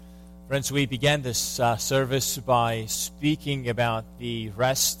Friends, we began this service by speaking about the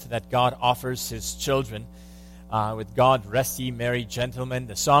rest that God offers His children. With God, rest ye merry gentlemen.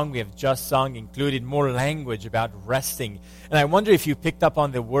 The song we have just sung included more language about resting. And I wonder if you picked up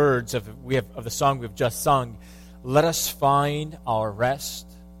on the words of the song we've just sung. Let us find our rest.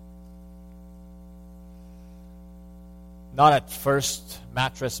 Not at First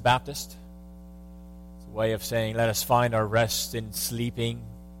Mattress Baptist. It's a way of saying let us find our rest in sleeping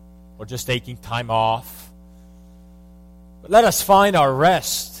or just taking time off. But let us find our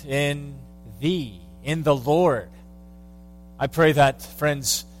rest in Thee, in the Lord. I pray that,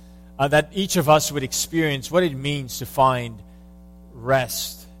 friends, that each of us would experience what it means to find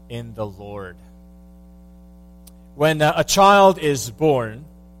rest in the Lord. When a child is born,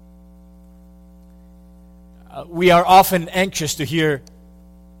 we are often anxious to hear,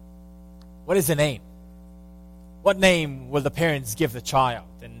 what is the name? What name will the parents give the child?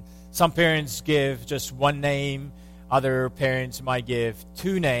 And some parents give just one name. Other parents might give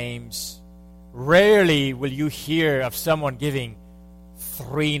two names. Rarely will you hear of someone giving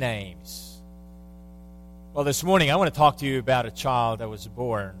three names. Well, this morning I want to talk to you about a child that was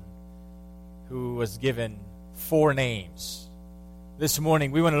born who was given four names. This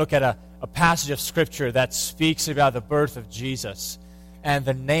morning we want to look at a passage of Scripture that speaks about the birth of Jesus and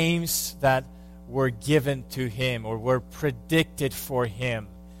the names that were given to Him or were predicted for Him.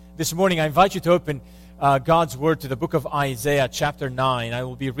 This morning I invite you to open God's Word to the book of Isaiah chapter 9. I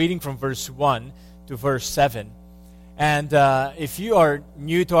will be reading from verse 1 to verse 7. And if you are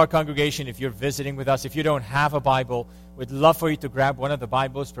new to our congregation, if you're visiting with us, if you don't have a Bible, we'd love for you to grab one of the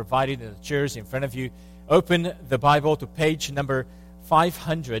Bibles provided in the chairs in front of you. Open the Bible to page number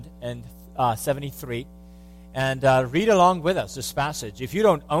 573 and read along with us this passage. If you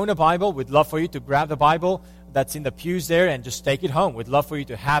don't own a Bible, we'd love for you to grab the Bible that's in the pews there and just take it home. We'd love for you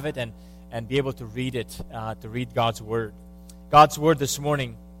to have it and be able to read it, to read God's Word. God's Word this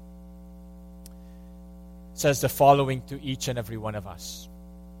morning says the following to each and every one of us.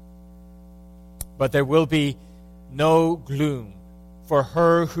 But there will be no gloom for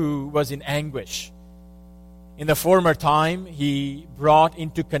her who was in anguish. In the former time, He brought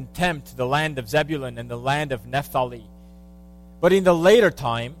into contempt the land of Zebulun and the land of Naphtali. But in the later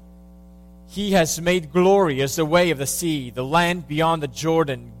time, He has made glorious the way of the sea, the land beyond the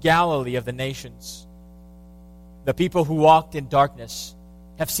Jordan, Galilee of the nations. The people who walked in darkness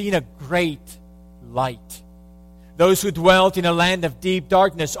have seen a great light. Those who dwelt in a land of deep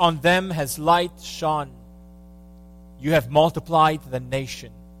darkness, on them has light shone. You have multiplied the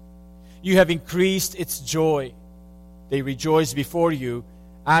nation. You have increased its joy. They rejoice before you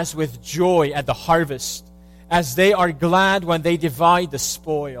as with joy at the harvest, as they are glad when they divide the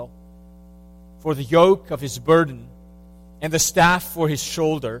spoil. For the yoke of his burden and the staff for his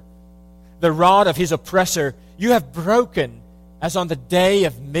shoulder, the rod of his oppressor, you have broken as on the day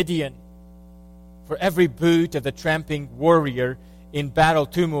of Midian. For every boot of the tramping warrior in battle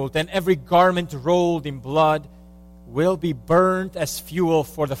tumult and every garment rolled in blood will be burned as fuel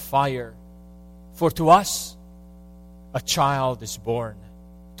for the fire. For to us a child is born,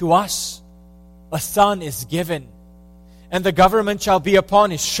 to us a son is given, and the government shall be upon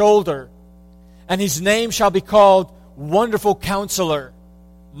his shoulder. And His name shall be called Wonderful Counselor,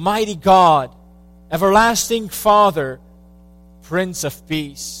 Mighty God, Everlasting Father, Prince of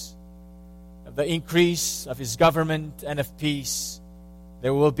Peace. Of the increase of His government and of peace,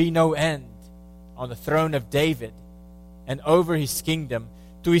 there will be no end on the throne of David and over His kingdom,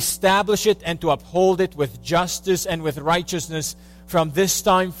 to establish it and to uphold it with justice and with righteousness from this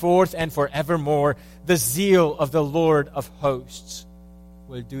time forth and forevermore. The zeal of the Lord of hosts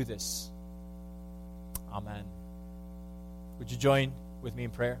will do this. Amen. Would you join with me in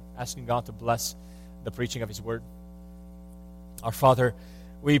prayer, asking God to bless the preaching of His Word? Our Father,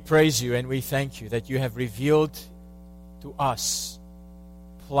 we praise You and we thank You that You have revealed to us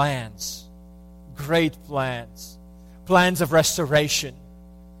plans, great plans, plans of restoration,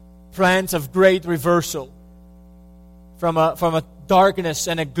 plans of great reversal from a darkness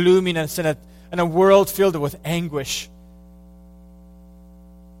and a gloominess and a world filled with anguish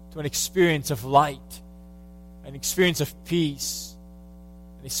to an experience of light, an experience of peace,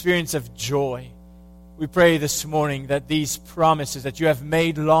 an experience of joy. We pray this morning that these promises that You have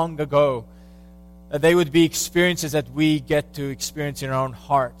made long ago, that they would be experiences that we get to experience in our own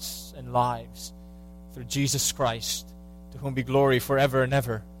hearts and lives through Jesus Christ, to whom be glory forever and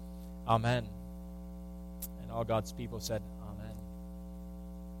ever. Amen. And all God's people said, Amen.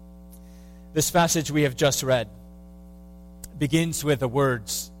 This passage we have just read begins with the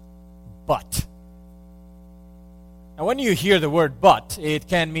words, but. Now, when you hear the word but, it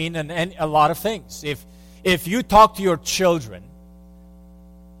can mean a lot of things. If you talk to your children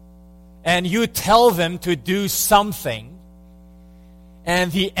and you tell them to do something,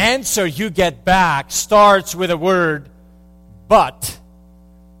 and the answer you get back starts with a word but,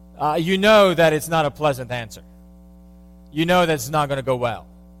 you know that it's not a pleasant answer. You know that it's not going to go well.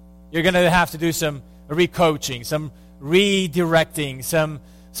 You're going to have to do some recoaching, some redirecting, some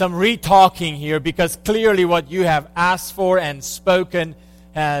re-talking here, because clearly what you have asked for and spoken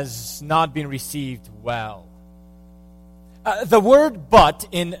has not been received well. The word but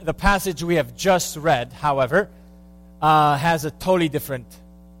in the passage we have just read, however, has a totally different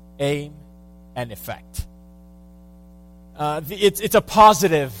aim and effect. It's a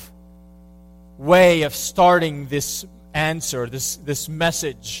positive way of starting this answer, this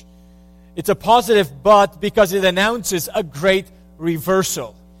message. It's a positive but because it announces a great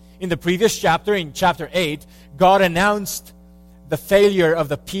reversal. In the previous chapter, in chapter 8, God announced the failure of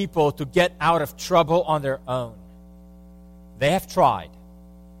the people to get out of trouble on their own. They have tried.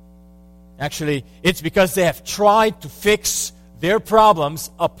 Actually, it's because they have tried to fix their problems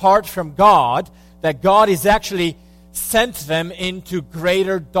apart from God that God has actually sent them into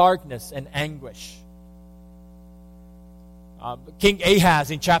greater darkness and anguish. King Ahaz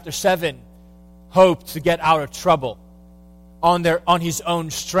in chapter 7 hoped to get out of trouble on his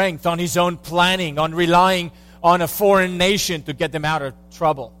own strength, on his own planning, on relying on a foreign nation to get them out of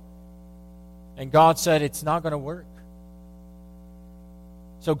trouble. And God said it's not going to work.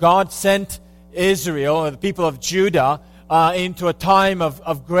 So God sent Israel, the people of Judah, into a time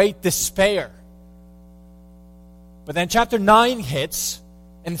of great despair. But then chapter 9 hits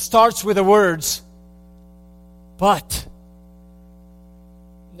and starts with the words, but.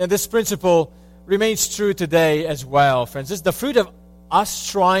 Now this principle remains true today as well, friends. This is the fruit of us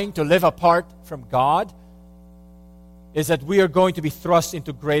trying to live apart from God, is that we are going to be thrust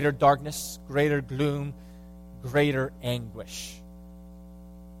into greater darkness, greater gloom, greater anguish.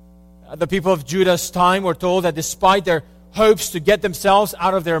 The people of Judah's time were told that despite their hopes to get themselves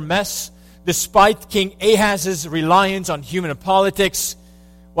out of their mess, despite King Ahaz's reliance on human politics,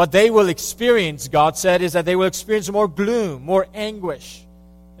 what they will experience, God said, is that they will experience more gloom, more anguish.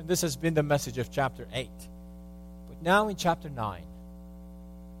 And this has been the message of chapter 8. But now in chapter 9,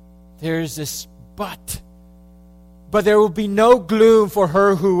 there's this but. But there will be no gloom for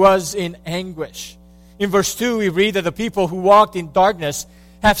her who was in anguish. In verse 2, we read that the people who walked in darkness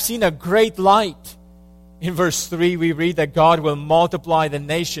have seen a great light. In verse 3, we read that God will multiply the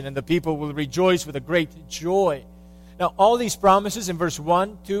nation and the people will rejoice with a great joy. Now, all these promises in verse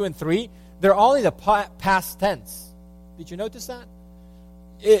 1, 2, and 3, they're all in the past tense. Did you notice that?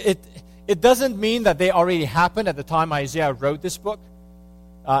 It doesn't mean that they already happened at the time Isaiah wrote this book.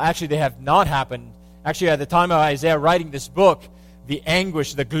 Actually, they have not happened. Actually, at the time of Isaiah writing this book, the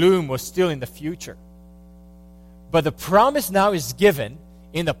anguish, the gloom was still in the future. But the promise now is given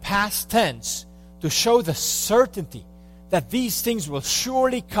in the past tense to show the certainty that these things will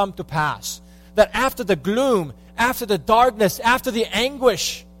surely come to pass. That after the gloom, after the darkness, after the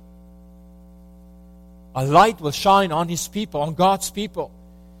anguish, a light will shine on His people, on God's people.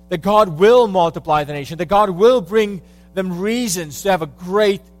 That God will multiply the nation. That God will bring them reasons to have a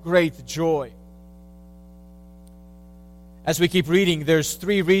great, great joy. As we keep reading, there's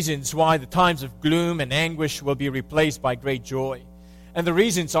 3 reasons why the times of gloom and anguish will be replaced by great joy. And the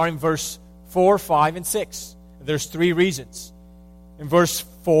reasons are in verse 4, 5, and 6. There's 3 reasons. In verse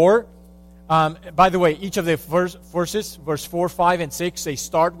 4, by the way, each of the verses, verse 4, 5, and 6, they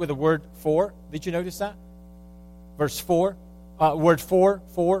start with the word for. Did you notice that? Verse 4, word for,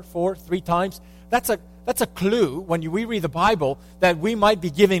 3 times. That's a clue when we read the Bible that we might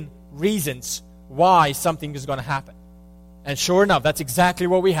be given reasons why something is going to happen. And sure enough, that's exactly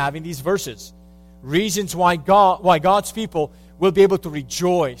what we have in these verses. Reasons why God's people will be able to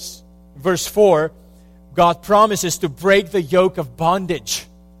rejoice. Verse 4, God promises to break the yoke of bondage.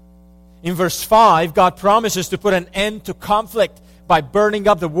 In verse 5, God promises to put an end to conflict by burning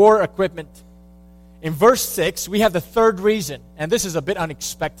up the war equipment. In verse 6, we have the third reason, and this is a bit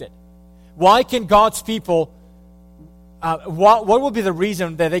unexpected. Why can God's people, what will be the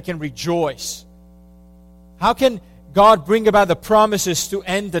reason that they can rejoice? How can God bring about the promises to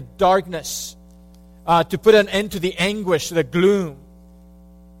end the darkness, to put an end to the anguish, the gloom?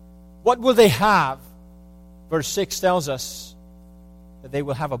 What will they have? Verse 6 tells us that they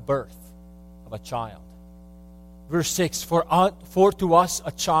will have a birth of a child. Verse 6, for to us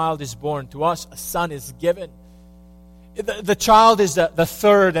a child is born, to us a son is given. The child is the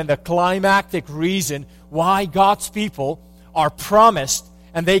third and the climactic reason why God's people are promised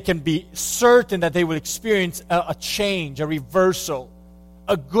and they can be certain that they will experience a change, a reversal,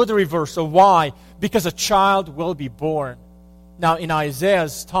 a good reversal. Why? Because a child will be born. Now, in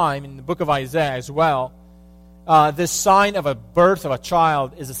Isaiah's time, in the book of Isaiah as well, this sign of a birth of a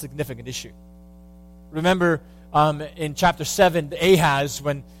child is a significant issue. Remember in chapter 7, Ahaz,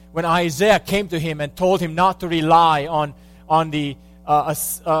 when Isaiah came to him and told him not to rely on the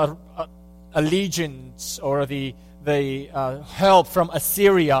allegiance or the help from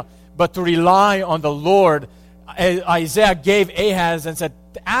Assyria, but to rely on the Lord, Isaiah gave Ahaz and said,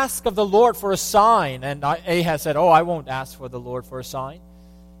 ask of the Lord for a sign. And Ahaz said, I won't ask for the Lord for a sign.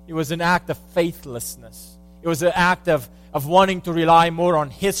 It was an act of faithlessness. It was an act of wanting to rely more on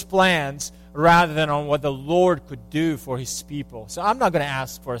his plans rather than on what the Lord could do for his people. So I'm not going to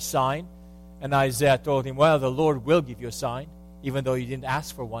ask for a sign. And Isaiah told him, well, the Lord will give you a sign, even though you didn't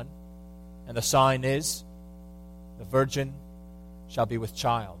ask for one. And the sign is, the virgin shall be with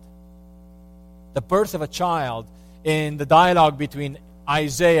child. The birth of a child in the dialogue between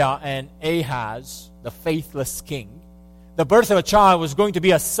Isaiah and Ahaz, the faithless king, the birth of a child was going to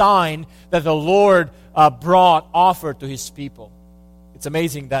be a sign that the Lord offered to his people. It's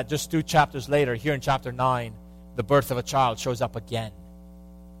amazing that just 2 chapters later, here in chapter 9, the birth of a child shows up again.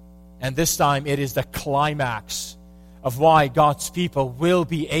 And this time it is the climax of why God's people will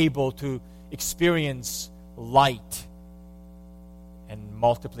be able to experience light and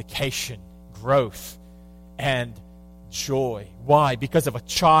multiplication, growth, and joy. Why? Because of a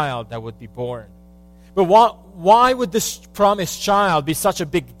child that would be born. But why would this promised child be such a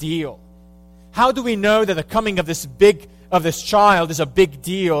big deal? How do we know that the coming of this child is a big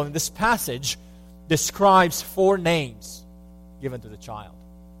deal? And this passage describes 4 names given to the child.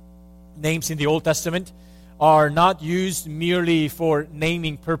 Names in the Old Testament are not used merely for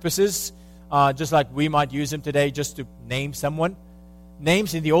naming purposes, just like we might use them today just to name someone.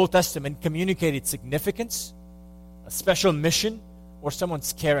 Names in the Old Testament communicated significance, a special mission, or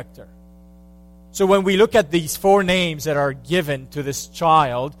someone's character. So when we look at these 4 names that are given to this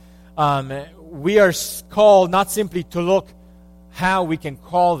child, we are called not simply to look how we can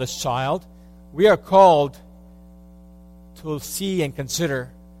call this child. We are called to see and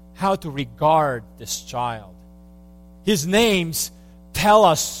consider how to regard this child. His names tell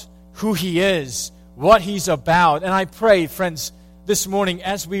us who he is, what he's about. And I pray, friends, this morning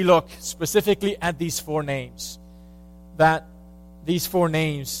as we look specifically at these 4 names, that these 4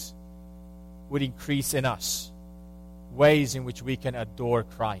 names would increase in us ways in which we can adore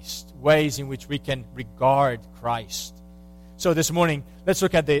Christ, ways in which we can regard Christ. So this morning, let's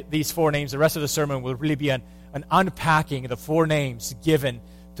look at these 4 names. The rest of the sermon will really be an unpacking of the 4 names given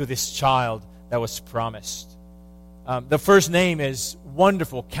to this child that was promised. The first name is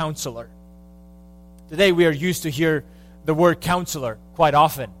Wonderful Counselor. Today we are used to hear the word counselor quite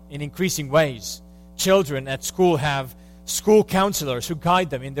often in increasing ways. Children at school have school counselors who guide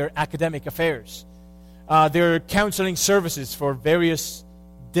them in their academic affairs. There are counseling services for various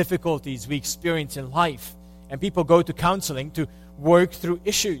difficulties we experience in life. And people go to counseling to work through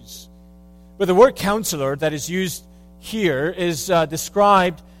issues. But the word counselor that is used here is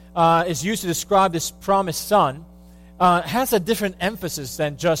used to describe this promised son, has a different emphasis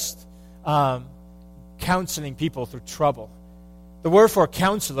than just counseling people through trouble. The word for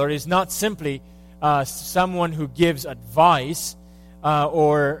counselor is not simply someone who gives advice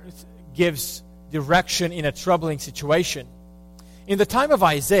or gives direction in a troubling situation. In the time of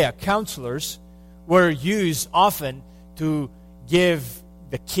Isaiah, counselors were used often to give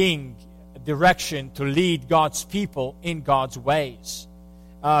the king direction to lead God's people in God's ways.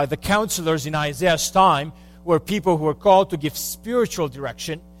 The counselors in Isaiah's time were people who were called to give spiritual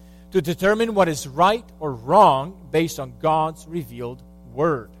direction, to determine what is right or wrong based on God's revealed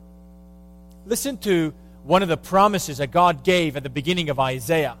word. Listen to one of the promises that God gave at the beginning of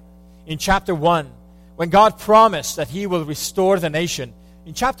Isaiah. In chapter 1, when God promised that He will restore the nation,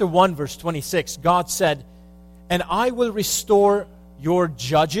 in chapter 1, verse 26, God said, "And I will restore your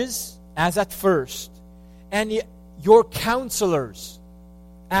judges as at first, and your counselors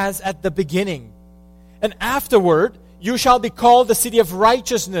as at the beginning. And afterward, you shall be called the city of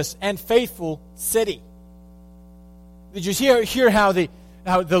righteousness and faithful city." Did you hear how the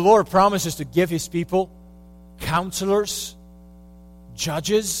Lord promises to give His people counselors,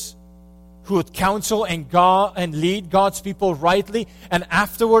 judges, who would counsel and lead God's people rightly, and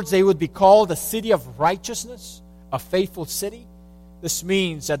afterwards they would be called a city of righteousness, a faithful city? This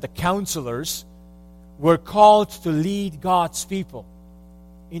means that the counselors were called to lead God's people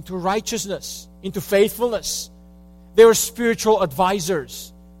into righteousness, into faithfulness. They were spiritual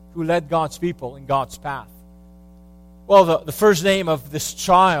advisors who led God's people in God's path. Well, the first name of this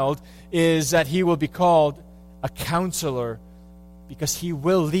child is that he will be called a counselor, because he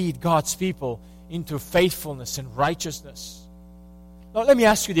will lead God's people into faithfulness and righteousness. Now, let me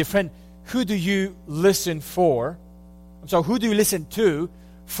ask you, dear friend, who do you listen for? Who do you listen to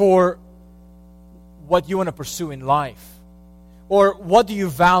for what you want to pursue in life? Or what do you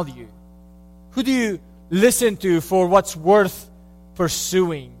value? Who do you listen to for what's worth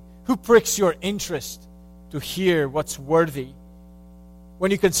pursuing? Who pricks your interest to hear what's worthy? When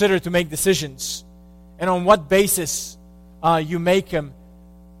you consider to make decisions, and on what basis you make them,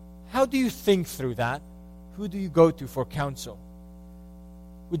 how do you think through that? Who do you go to for counsel?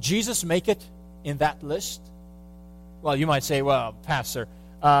 Would Jesus make it in that list? Well, you might say, well, Pastor,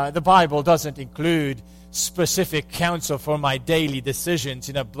 the Bible doesn't include specific counsel for my daily decisions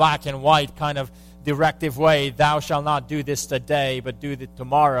in a black and white kind of directive way. Thou shalt not do this today, but do it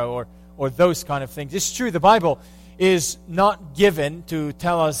tomorrow, or those kind of things. It's true, the Bible is not given to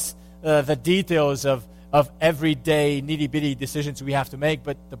tell us the details of everyday nitty-bitty decisions we have to make,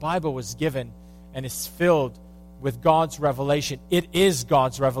 but the Bible was given and is filled with God's revelation. It is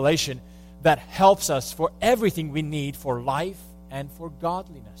God's revelation that helps us for everything we need for life and for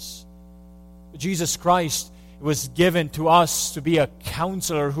godliness. Jesus Christ was given to us to be a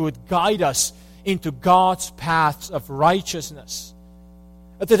counselor who would guide us into God's paths of righteousness.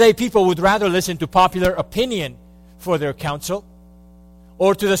 But today, people would rather listen to popular opinion for their counsel,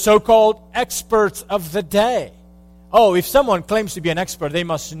 or to the so-called experts of the day. Oh, if someone claims to be an expert, they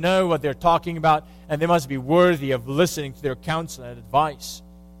must know what they're talking about, and they must be worthy of listening to their counsel and advice.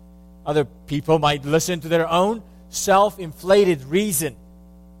 Other people might listen to their own self-inflated reason.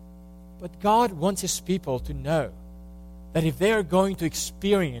 But God wants His people to know that if they are going to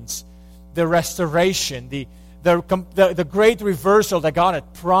experience the restoration, the great reversal that God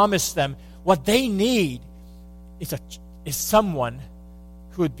had promised them, what they need is someone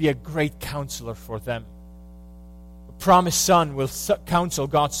who would be a great counselor for them. The promised Son will counsel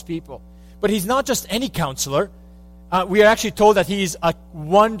God's people. But He's not just any counselor. We are actually told that He is a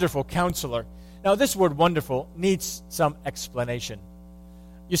wonderful counselor. Now, this word wonderful needs some explanation.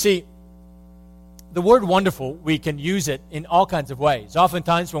 You see, the word wonderful, we can use it in all kinds of ways.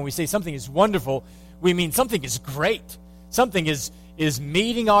 Oftentimes when we say something is wonderful, we mean something is great. Something is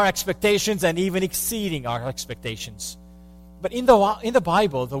meeting our expectations and even exceeding our expectations. But in the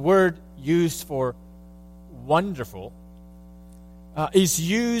Bible, the word used for wonderful is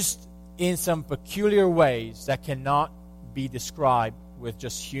used in some peculiar ways that cannot be described with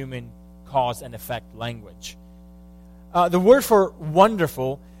just human cause and effect language. The word for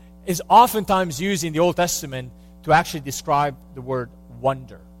wonderful is oftentimes used in the Old Testament to actually describe the word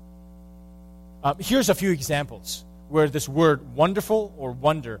wonder. Here's a few examples where this word wonderful or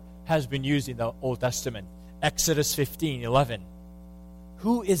wonder has been used in the Old Testament. Exodus 15:11.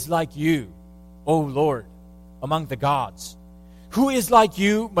 Who is like you, O Lord, among the gods? Who is like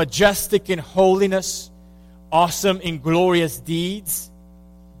you, majestic in holiness, awesome in glorious deeds,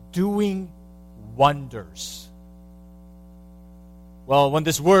 doing wonders? Well, when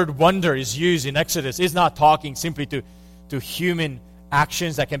this word wonder is used in Exodus, it's not talking simply to human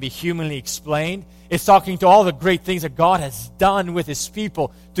actions that can be humanly explained. It's talking to all the great things that God has done with His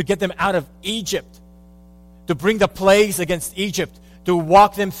people to get them out of Egypt, to bring the plagues against Egypt, to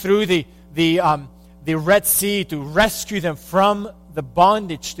walk them through the Red Sea, to rescue them from the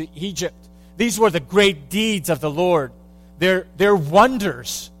bondage to Egypt. These were the great deeds of the Lord. They're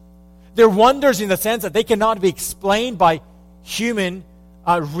wonders. They're wonders in the sense that they cannot be explained by human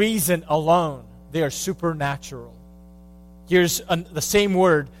reason alone. They are supernatural. Here's the same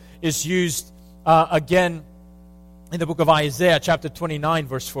word is used again in the book of Isaiah, chapter 29,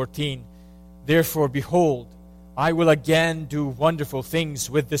 verse 14. Therefore, behold, I will again do wonderful things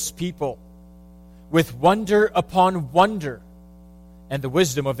with this people, with wonder upon wonder. And the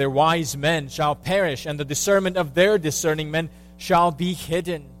wisdom of their wise men shall perish, and the discernment of their discerning men shall be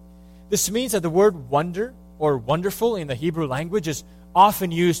hidden. This means that the word wonder or wonderful in the Hebrew language is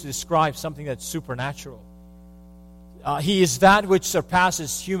often used to describe something that's supernatural. He is that which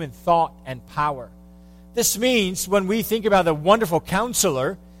surpasses human thought and power. This means when we think about the wonderful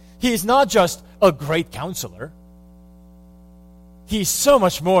counselor, He is not just a great counselor. He's so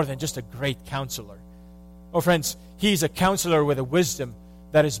much more than just a great counselor. Oh, friends, He's a counselor with a wisdom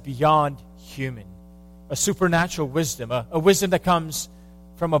that is beyond human. A supernatural wisdom, a wisdom that comes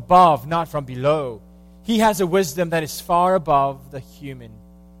from above, not from below. He has a wisdom that is far above the human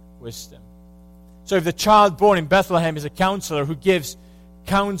wisdom. So if the child born in Bethlehem is a counselor who gives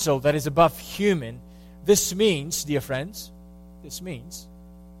counsel that is above human, this means, dear friends,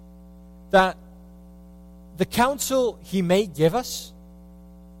 that the counsel He may give us,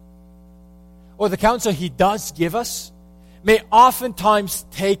 or the counsel He does give us, may oftentimes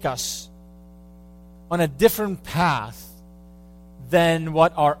take us on a different path than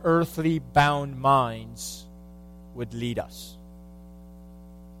what our earthly bound minds would lead us.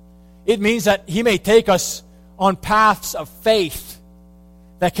 It means that He may take us on paths of faith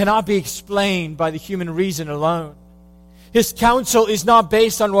that cannot be explained by the human reason alone. His counsel is not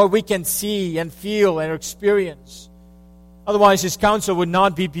based on what we can see and feel and experience. Otherwise, His counsel would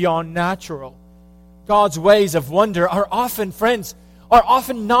not be beyond natural. God's ways of wonder are often, friends,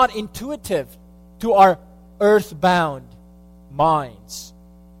 not intuitive to our earthbound minds.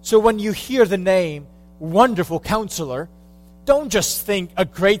 So when you hear the name Wonderful Counselor, don't just think a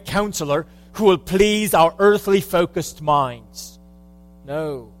great counselor who will please our earthly focused minds.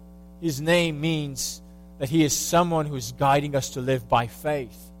 No, His name means that He is someone who is guiding us to live by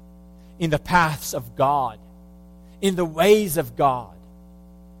faith in the paths of God, in the ways of God.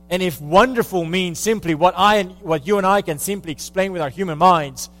 And if wonderful means simply what you and I can simply explain with our human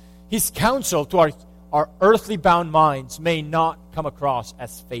minds, His counsel to our earthly bound minds may not come across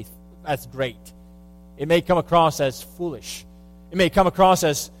as great. It may come across as foolish. It may come across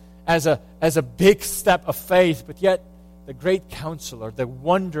as a big step of faith, but yet the great counselor, the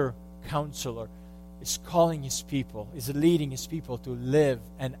wonder counselor, is calling His people, is leading His people to live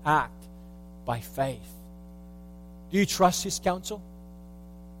and act by faith. Do you trust His counsel?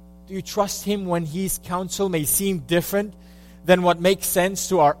 Do you trust Him when His counsel may seem different than what makes sense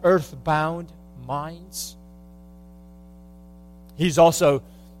to our earthbound minds? He's also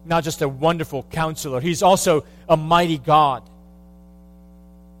not just a wonderful counselor, He's also a mighty God.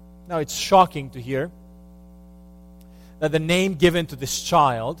 Now, it's shocking to hear that the name given to this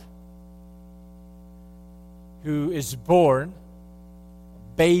child who is born,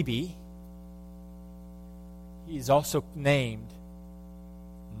 baby, he is also named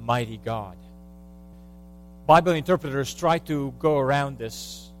Mighty God. Bible interpreters try to go around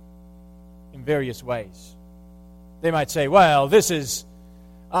this in various ways. They might say, well, this is,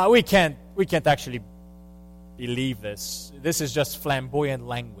 we can't actually believe this. This is just flamboyant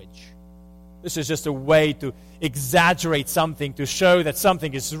language. This is just a way to exaggerate something to show that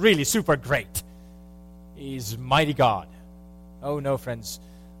something is really super great. He's mighty God. Oh no, friends.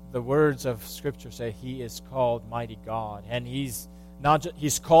 The words of Scripture say He is called mighty God. And He's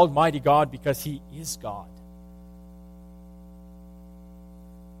called mighty God because He is God.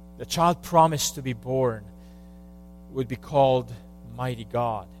 The child promised to be born would be called mighty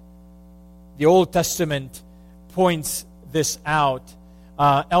God. The Old Testament points this out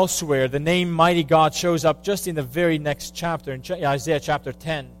elsewhere. The name mighty God shows up just in the very next chapter, in Isaiah chapter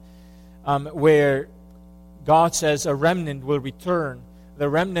 10, where God says a remnant will return, the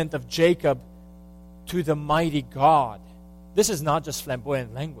remnant of Jacob, to the mighty God. This is not just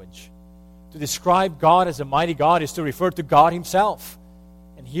flamboyant language. To describe God as a mighty God is to refer to God Himself.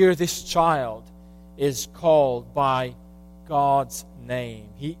 And here this child is called by God's name.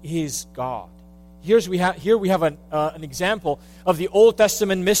 He is God. Here we have an example of the Old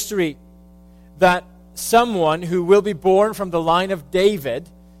Testament mystery that someone who will be born from the line of David,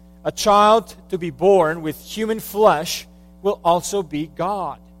 a child to be born with human flesh, will also be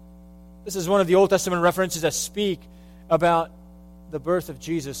God. This is one of the Old Testament references that speak about the birth of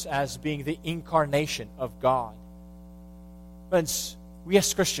Jesus as being the incarnation of God. Friends, we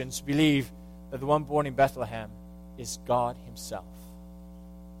as Christians believe that the one born in Bethlehem is God Himself.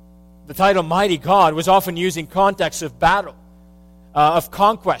 The title Mighty God was often used in context of battle, of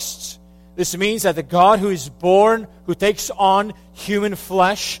conquests. This means that the God who is born, who takes on human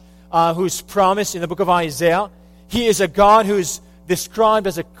flesh, who's promised in the book of Isaiah, He is a God who is described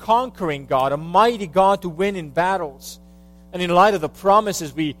as a conquering God, a mighty God to win in battles. And in light of the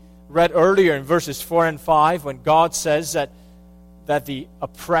promises we read earlier in verses 4 and 5, when God says that the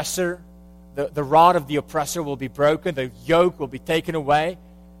oppressor, the rod of the oppressor will be broken, the yoke will be taken away.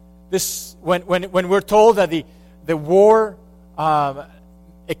 This, when we're told that the war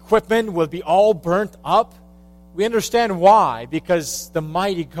equipment will be all burnt up, we understand why. Because the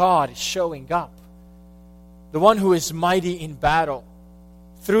mighty God is showing up. The one who is mighty in battle.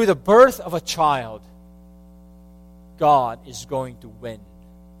 Through the birth of a child, God is going to win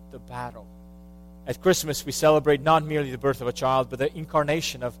the battle. At Christmas, we celebrate not merely the birth of a child, but the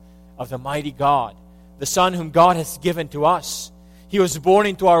incarnation of the mighty God, the Son whom God has given to us. He was born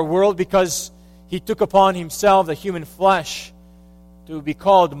into our world because He took upon Himself the human flesh to be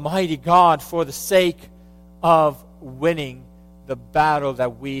called mighty God for the sake of winning the battle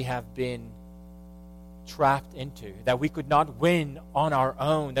that we have been trapped into, that we could not win on our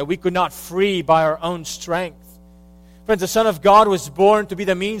own, that we could not free by our own strength. Friends, the Son of God was born to be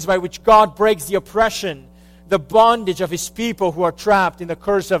the means by which God breaks the oppression, the bondage of His people who are trapped in the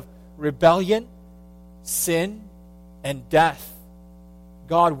curse of rebellion, sin, and death.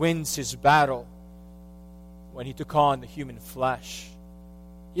 God wins His battle when He took on the human flesh.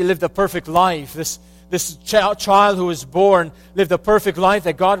 He lived a perfect life. This child who was born lived a perfect life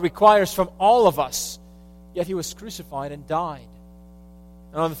that God requires from all of us. Yet He was crucified and died.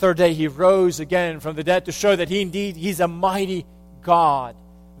 And on the third day He rose again from the dead to show that He's a mighty God,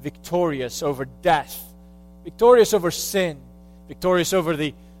 victorious over death, victorious over sin, victorious over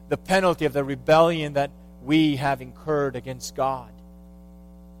the penalty of the rebellion that we have incurred against God.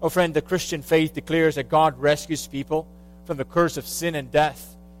 Oh friend, the Christian faith declares that God rescues people from the curse of sin and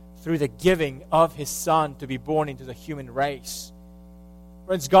death through the giving of His Son to be born into the human race.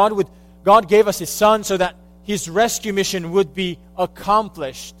 Friends, God gave us His Son so that His rescue mission would be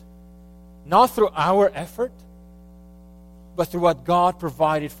accomplished, not through our effort, but through what God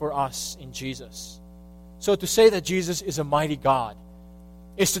provided for us in Jesus. So to say that Jesus is a mighty God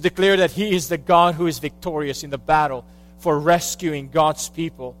is to declare that He is the God who is victorious in the battle for rescuing God's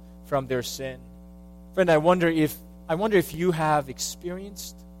people from their sin. Friend, I wonder if you have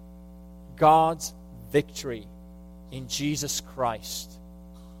experienced God's victory in Jesus Christ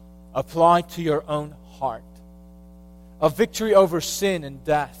applied to your own heart. A victory over sin and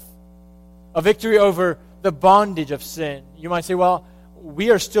death. A victory over the bondage of sin. You might say, well,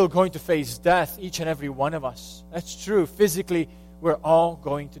 we are still going to face death, each and every one of us. That's true. Physically, we're all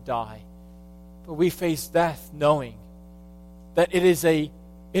going to die. But we face death knowing that it is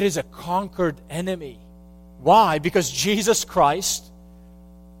a conquered enemy. Why? Because Jesus Christ,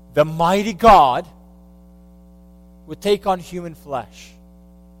 the mighty God, would take on human flesh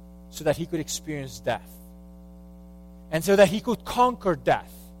so that He could experience death. And so that He could conquer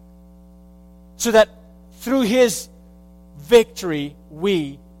death. So that through His victory,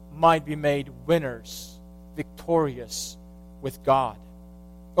 we might be made winners, victorious with God.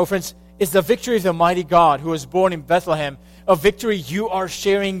 Oh, friends, is the victory of the mighty God who was born in Bethlehem a victory you are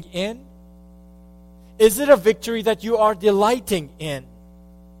sharing in? Is it a victory that you are delighting in?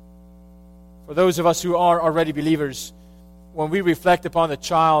 For those of us who are already believers, when we reflect upon the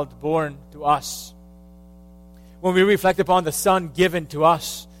child born to us, when we reflect upon the Son given to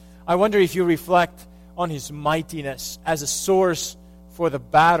us, I wonder if you reflect on His mightiness as a source for the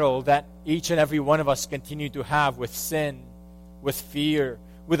battle that each and every one of us continue to have with sin, with fear,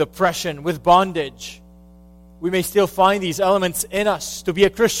 with oppression, with bondage. We may still find these elements in us. To be a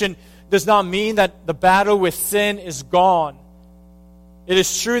Christian does not mean that the battle with sin is gone. It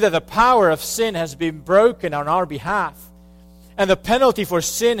is true that the power of sin has been broken on our behalf, and the penalty for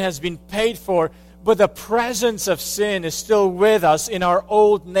sin has been paid for, but the presence of sin is still with us in our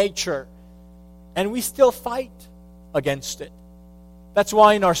old nature, and we still fight against it. That's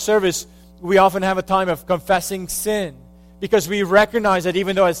why in our service we often have a time of confessing sin, because we recognize that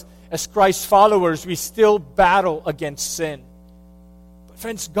even though as Christ's followers we still battle against sin. But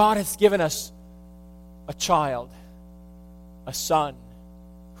friends, God has given us a child, a Son,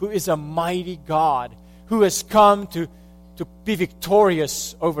 who is a mighty God, who has come to be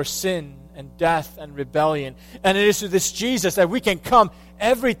victorious over sin and death and rebellion. And it is to this Jesus that we can come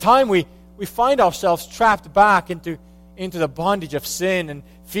every time we find ourselves trapped back into the bondage of sin and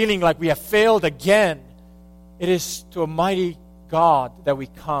feeling like we have failed again. It is to a mighty God that we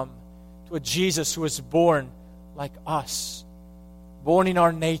come, to a Jesus who was born like us, born in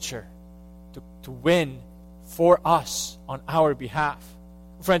our nature, to win for us on our behalf.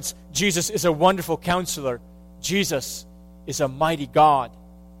 Friends, Jesus is a wonderful counselor. Jesus is a mighty God.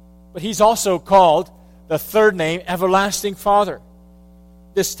 But He's also called, the third name, Everlasting Father.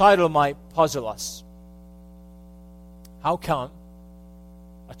 This title might puzzle us. How come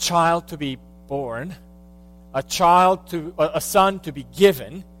a child to be born, a son to be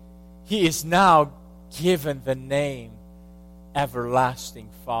given, He is now given the name Everlasting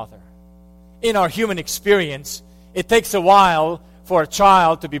Father? In our human experience, it takes a while for a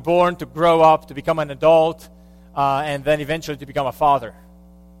child to be born, to grow up, to become an adult, and then eventually to become a father.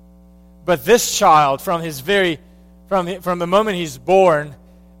 But this child, from the moment he's born,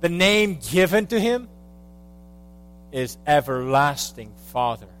 the name given to him is Everlasting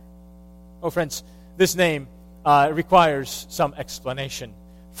Father. Oh, friends, this name requires some explanation.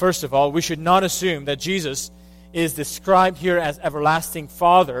 First of all, we should not assume that Jesus is described here as Everlasting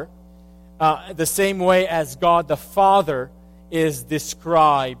Father the same way as God the Father is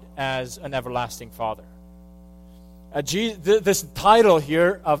described as an everlasting Father. This title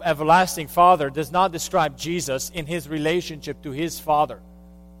here of Everlasting Father does not describe Jesus in his relationship to his Father.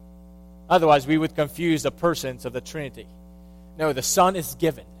 Otherwise, we would confuse the persons of the Trinity. No, the Son is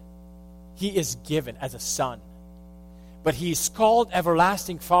given. He is given as a Son. But he is called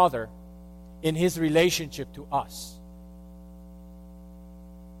Everlasting Father in his relationship to us.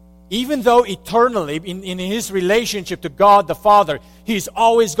 Even though eternally, in his relationship to God the Father, he's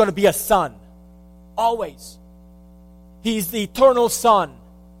always going to be a Son. Always. He's the eternal Son.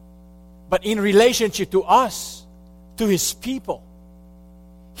 But in relationship to us, to his people,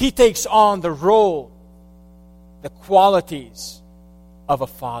 he takes on the role, the qualities of a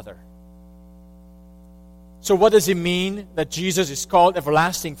Father. So what does it mean that Jesus is called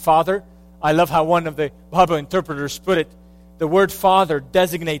Everlasting Father? I love how one of the Bible interpreters put it. The word Father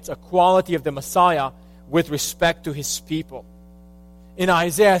designates a quality of the Messiah with respect to his people. In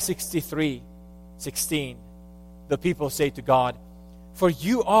Isaiah 63:16, the people say to God, "For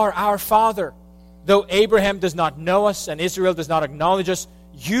you are our Father. Though Abraham does not know us and Israel does not acknowledge us,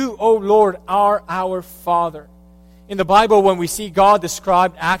 you, O Lord, are our Father." In the Bible, when we see God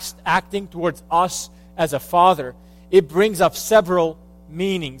described acting towards us as a father, it brings up several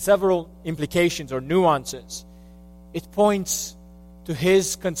meanings, several implications or nuances. It points to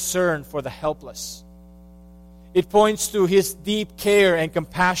his concern for the helpless. It points to his deep care and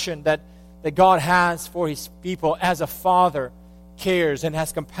compassion that God has for his people as a father cares and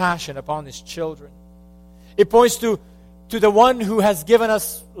has compassion upon his children. It points to the one who has given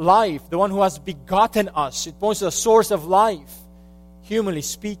us life, the one who has begotten us. It points to the source of life, humanly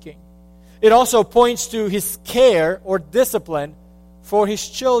speaking. It also points to his care or discipline for his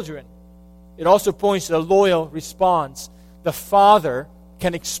children. It also points to the loyal response the father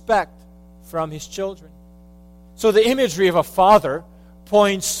can expect from his children. So the imagery of a father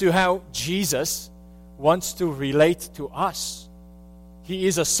points to how Jesus wants to relate to us. He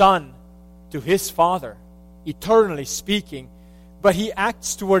is a son to his Father, eternally speaking, but he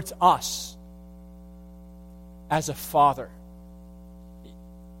acts towards us as a father.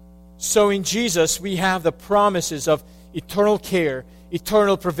 So in Jesus, we have the promises of eternal care,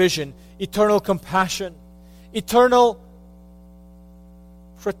 eternal provision, eternal compassion, eternal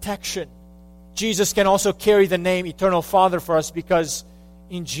protection. Jesus can also carry the name Eternal Father for us because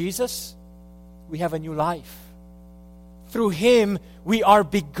in Jesus, we have a new life. Through him, we are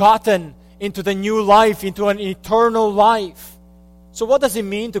begotten into the new life, into an eternal life. So what does it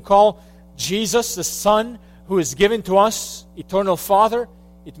mean to call Jesus, the Son, who is given to us, Eternal Father?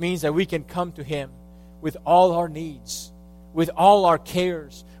 It means that we can come to him with all our needs, with all our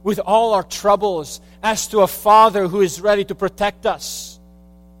cares, with all our troubles, as to a Father who is ready to protect us,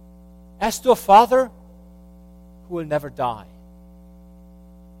 as to a Father who will never die.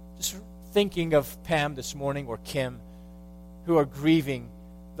 Just thinking of Pam this morning or Kim, who are grieving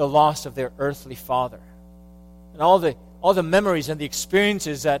the loss of their earthly father, and all the memories and the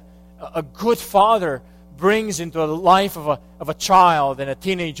experiences that a good father brings into the life of a child and a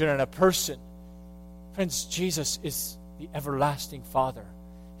teenager and a person. Friends, Jesus is the everlasting Father.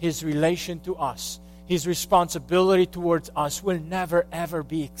 His relation to us, his responsibility towards us will never ever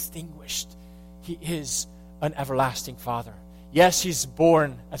be extinguished. He is an everlasting Father. Yes, he's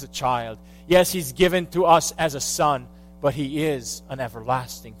born as a child. Yes, he's given to us as a son, but he is an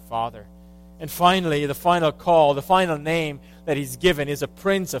everlasting Father. And finally, the final call, the final name that he's given is a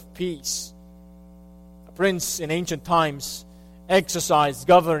Prince of Peace. A prince in ancient times exercised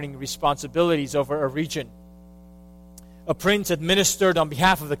governing responsibilities over a region. A prince administered on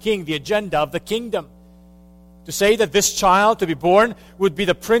behalf of the king the agenda of the kingdom. To say that this child to be born would be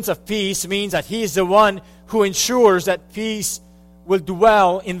the Prince of Peace means that he is the one who ensures that peace will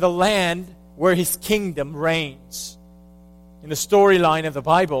dwell in the land where his kingdom reigns. In the storyline of the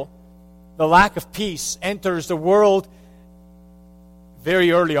Bible, the lack of peace enters the world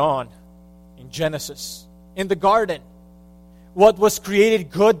very early on in Genesis. In the garden, what was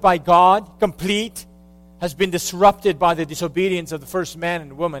created good by God, complete, has been disrupted by the disobedience of the first man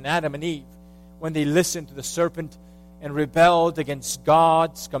and woman, Adam and Eve, when they listened to the serpent and rebelled against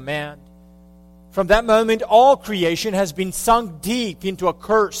God's command. From that moment, all creation has been sunk deep into a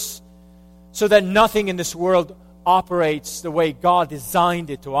curse, so that nothing in this world operates the way God designed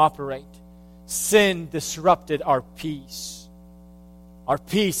it to operate. Sin disrupted our peace. Our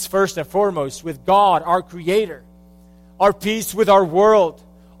peace, first and foremost, with God, our Creator. Our peace with our world.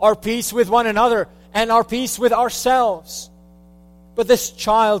 Our peace with one another. And our peace with ourselves. But this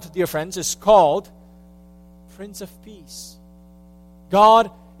child, dear friends, is called Prince of Peace. God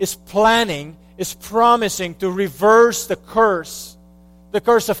is planning, is promising to reverse the curse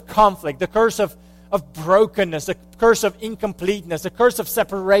of conflict, the curse of of brokenness, the curse of incompleteness, the curse of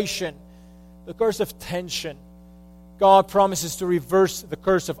separation, the curse of tension. God promises to reverse the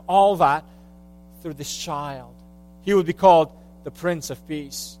curse of all that through this child. He will be called the Prince of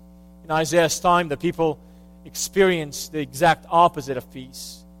Peace. In Isaiah's time, the people experienced the exact opposite of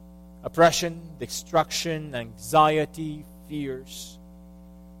peace. Oppression, destruction, anxiety, fears.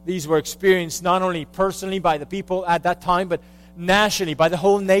 These were experienced not only personally by the people at that time, but nationally by the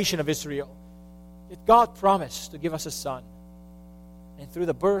whole nation of Israel. Yet God promised to give us a son. And through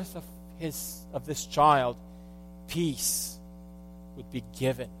the birth of this child, peace would be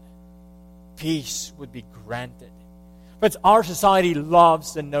given. Peace would be granted. But our society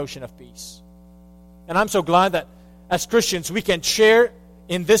loves the notion of peace. And I'm so glad that as Christians we can share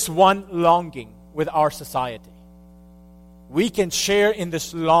in this one longing with our society. We can share in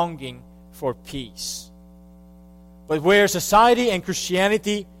this longing for peace. But where society and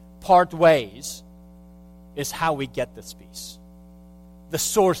Christianity part ways is how we get this peace. The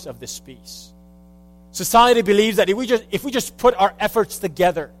source of this peace. Society believes that if we just put our efforts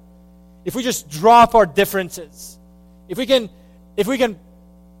together, if we just drop our differences, if we can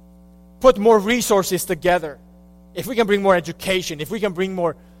put more resources together, if we can bring more education, if we can bring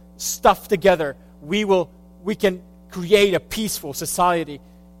more stuff together, we can create a peaceful society.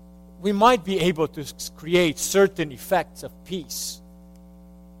 We might be able to create certain effects of peace,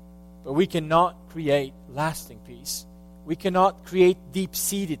 but we cannot create lasting peace. We cannot create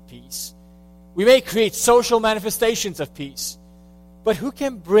deep-seated peace. We may create social manifestations of peace, but who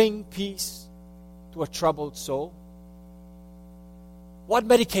can bring peace to a troubled soul? What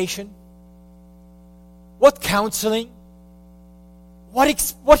medication? What counseling?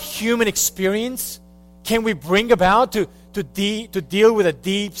 What human experience can we bring about to deal with a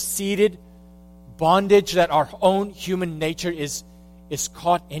deep-seated bondage that our own human nature is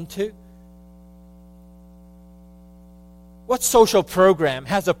caught into? What social program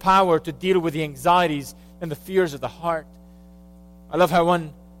has the power to deal with the anxieties and the fears of the heart? I love how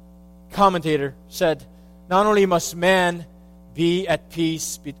one commentator said, not only must man be at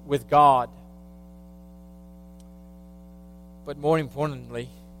peace with God, but more importantly,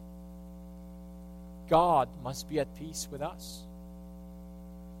 God must be at peace with us.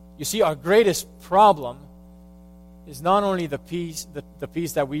 You see, our greatest problem is not only the peace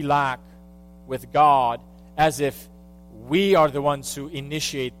that we lack with God, as if we are the ones who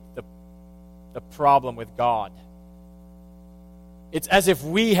initiate the problem with God. It's as if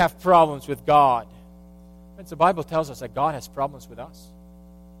we have problems with God. Friends, the Bible tells us that God has problems with us.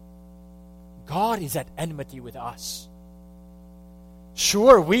 God is at enmity with us.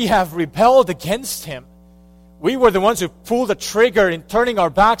 Sure, we have rebelled against Him. We were the ones who pulled the trigger in turning our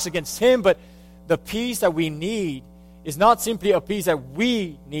backs against Him, but the peace that we need is not simply a peace that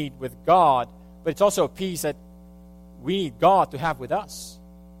we need with God, but it's also a peace that we need God to have with us.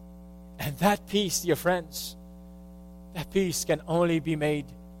 And that peace, dear friends, that peace can only be made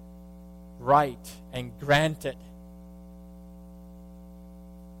right and granted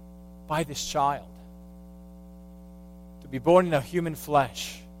by this child. To be born in a human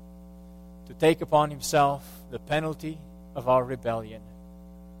flesh, to take upon Himself the penalty of our rebellion,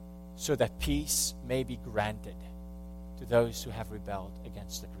 so that peace may be granted to those who have rebelled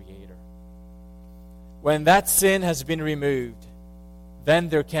against the Creator. When that sin has been removed, then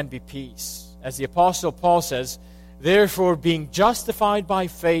there can be peace. As the Apostle Paul says, therefore, being justified by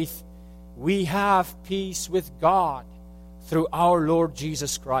faith, we have peace with God through our Lord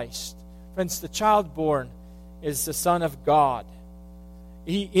Jesus Christ. Friends, the child born is the Son of God.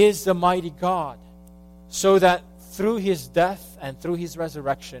 He is the mighty God, so that through His death and through His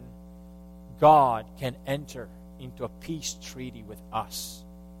resurrection, God can enter into a peace treaty with us.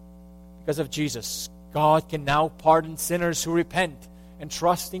 Because of Jesus, God can now pardon sinners who repent and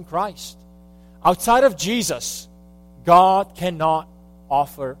trust in Christ. Outside of Jesus, God cannot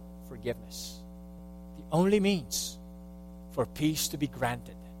offer forgiveness. The only means for peace to be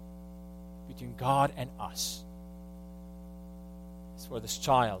granted between God and us is for this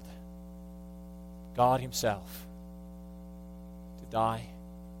child, God Himself, to die,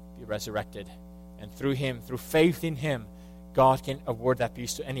 be resurrected, and through Him, through faith in Him, God can award that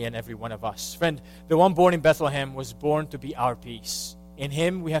peace to any and every one of us. Friend, the one born in Bethlehem was born to be our peace. In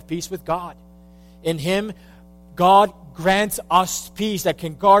Him, we have peace with God. In Him, God grants us peace that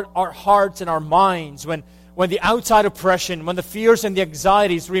can guard our hearts and our minds when the outside oppression, when the fears and the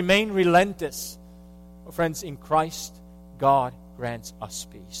anxieties remain relentless. Oh, friends, in Christ, God grants us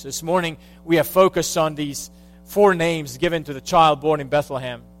peace. This morning, we have focused on these 4 names given to the child born in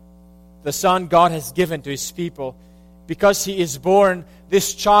Bethlehem. The Son God has given to His people. Because He is born,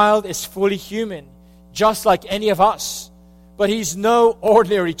 this child is fully human. just like any of us. But he's no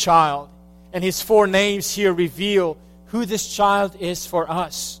ordinary child. And his 4 names here reveal who this child is for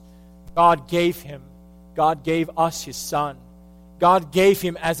us. God gave him. God gave us his son. God gave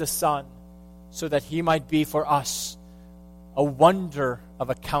him as a son so that he might be for us a wonder of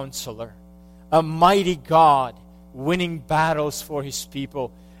a counselor, a mighty God winning battles for his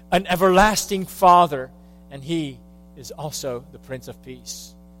people, an everlasting Father, and he is also the Prince of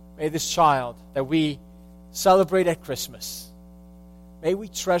Peace. May this child that we celebrate at Christmas, may we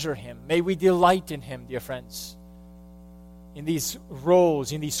treasure him. May we delight in him, dear friends, in these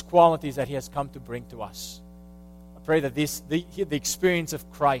roles, in these qualities that he has come to bring to us. I pray that the experience of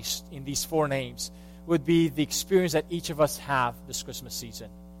Christ in these 4 names would be the experience that each of us have this Christmas season.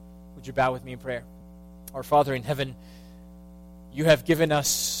 Would you bow with me in prayer? Our Father in heaven, you have given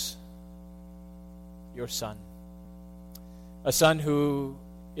us your Son, a Son who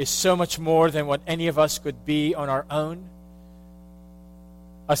is so much more than what any of us could be on our own,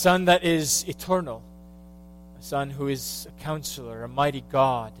 a Son that is eternal, a Son who is a counselor, a mighty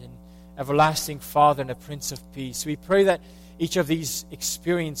God, an everlasting Father, and a Prince of Peace. We pray that each of these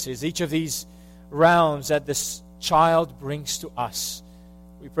experiences, each of these realms that this child brings to us,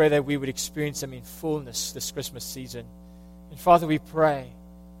 we pray that we would experience them in fullness this Christmas season. And Father, we pray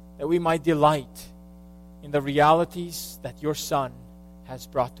that we might delight in the realities that your Son has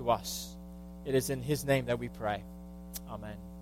brought to us. It is in his name that we pray. Amen.